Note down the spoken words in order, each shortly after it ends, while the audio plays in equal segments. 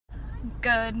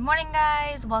Good morning,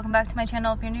 guys. Welcome back to my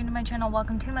channel. If you're new to my channel,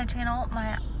 welcome to my channel.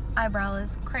 My eyebrow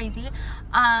is crazy.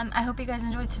 I hope you guys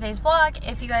enjoyed today's vlog.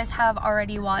 If you guys have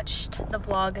already watched the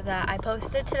vlog that I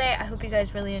posted today, I hope you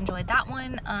guys really enjoyed that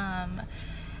one.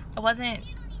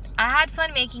 I had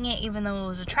fun making it, even though it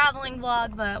was a traveling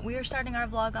vlog, but we are starting our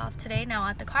vlog off today now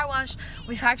at the car wash.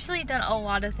 We've actually done a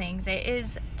lot of things. It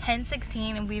is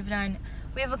 10:16 and we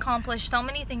have accomplished so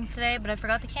many things today, but I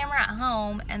forgot the camera at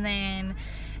home, and then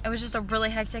it was just a really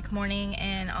hectic morning,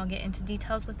 and I'll get into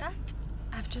details with that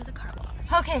after the car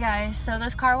wash. Okay guys, so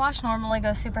this car wash normally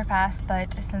goes super fast,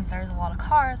 but since there's a lot of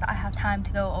cars, I have time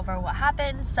to go over what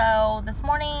happened. So this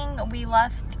morning we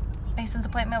left. Mason's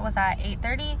appointment was at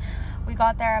 8:30. We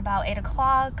got there about 8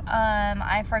 o'clock.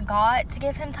 I forgot to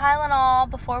give him Tylenol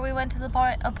before we went to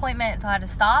the appointment, so I had to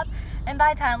stop and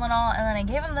buy Tylenol, and then I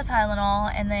gave him the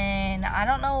Tylenol, and then I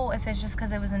don't know if it's just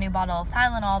because it was a new bottle of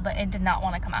Tylenol, but it did not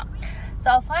want to come out.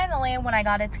 So finally, when I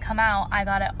got it to come out, I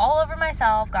got it all over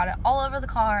myself, got it all over the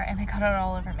car, and I got it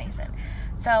all over Mason.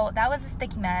 So that was a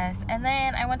sticky mess. And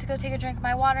then I went to go take a drink of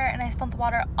my water, and I spilled the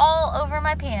water all over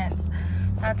my pants.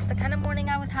 That's the kind of morning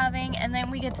I was having. And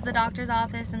then we get to the doctor's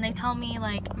office and they tell me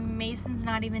like Mason's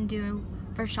not even due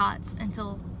for shots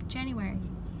until January.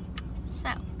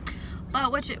 So,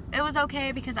 but it was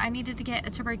okay because I needed to get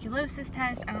a tuberculosis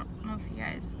test. I don't know if you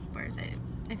guys, where is it?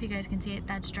 If you guys can see it,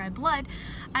 that's dry blood.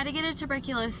 I had to get a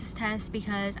tuberculosis test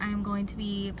because I'm going to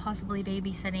be possibly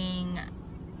babysitting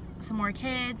some more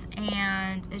kids,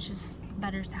 and it's just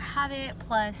better to have it.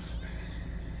 Plus,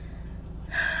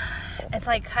 it's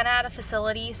like kind of at a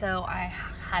facility, so I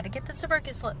had to get the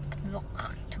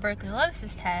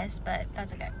tuberculosis test, but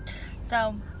that's okay.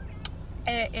 So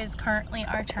it is currently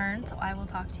our turn, so I will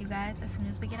talk to you guys as soon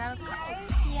as we get out of the car.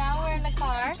 Yeah, we're in the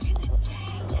car.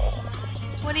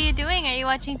 What are you doing? Are you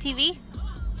watching TV?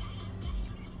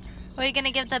 Are we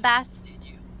gonna give the bath?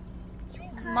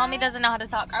 Mommy doesn't know how to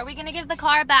talk. Are we gonna give the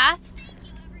car a bath?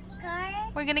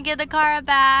 We're gonna give the car a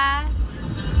bath.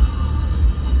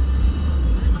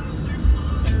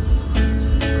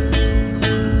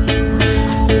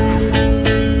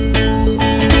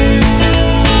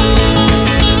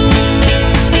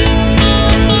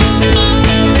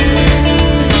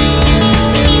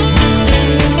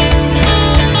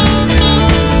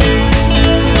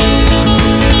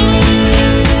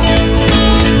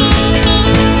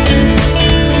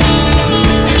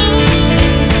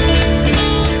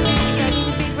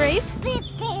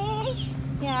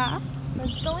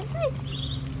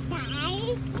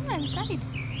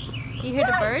 You hear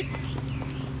the birds?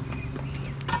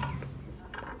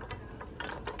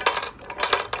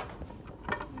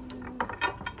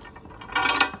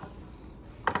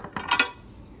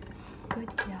 Good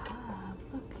job.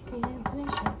 Look, you didn't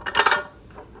finish it.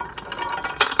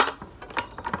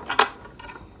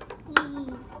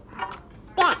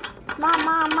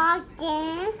 Mama,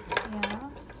 Yeah.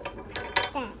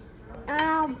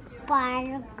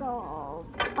 go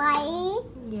bye.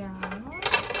 Yeah.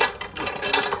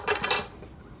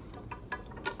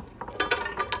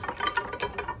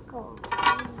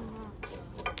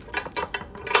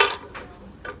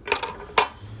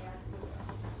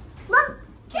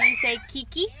 Can you say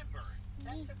Kiki?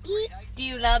 Do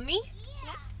you love me?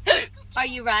 Are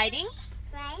you riding?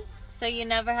 So you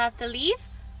never have to leave?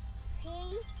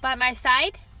 By my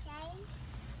side?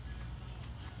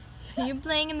 Are you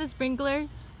playing in the sprinklers?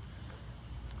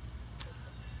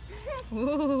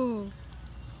 Ooh.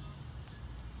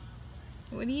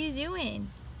 What are you doing?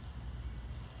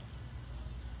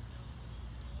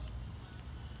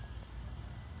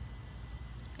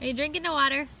 Are you drinking the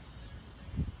water?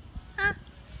 Huh?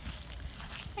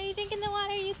 Are you drinking the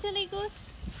water, you silly goose?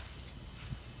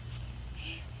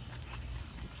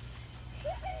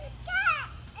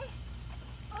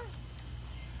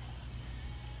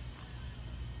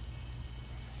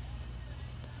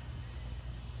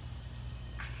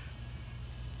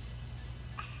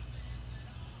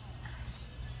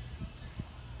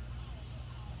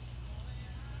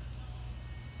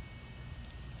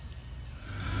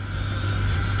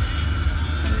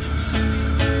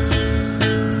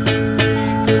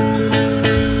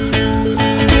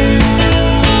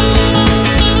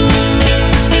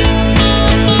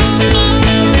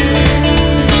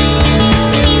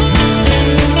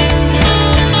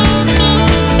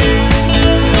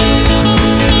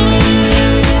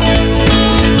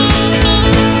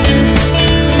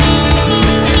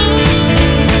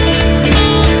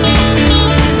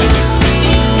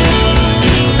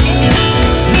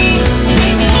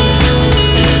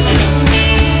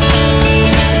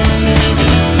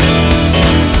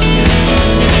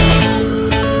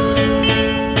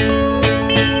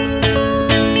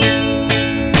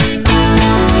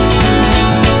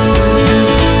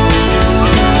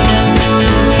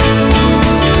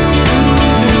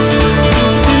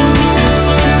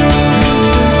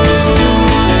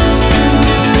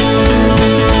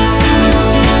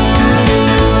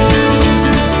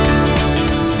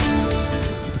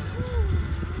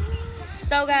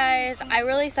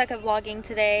 really suck at vlogging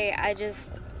today. I've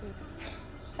just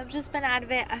been out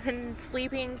of it. I've been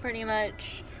sleeping pretty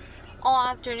much all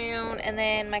afternoon, and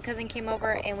then my cousin came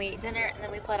over and we ate dinner, and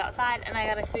then we played outside, and I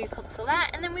got a few clips of that,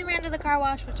 and then we ran to the car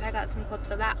wash, which I got some clips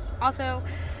of that also.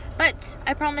 But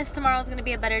I promise tomorrow is going to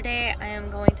be a better day. I am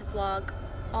going to vlog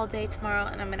all day tomorrow,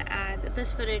 and I'm going to add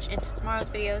this footage into tomorrow's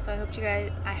video. So I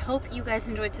hope you guys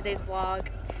enjoyed today's vlog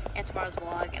and tomorrow's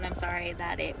vlog, and I'm sorry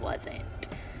that it wasn't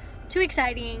too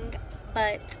exciting,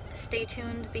 but stay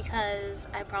tuned because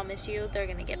I promise you they're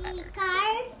gonna get better.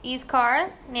 Car. E's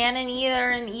car. Nan and E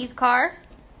are in E's car.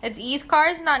 It's E's car,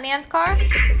 it's not Nan's car.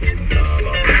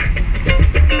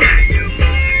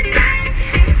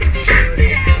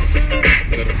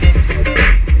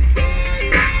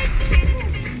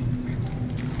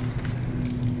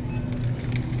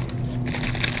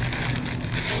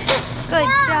 Good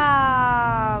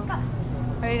job.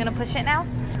 Are you gonna push it now?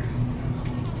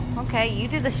 Okay, you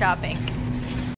do the shopping.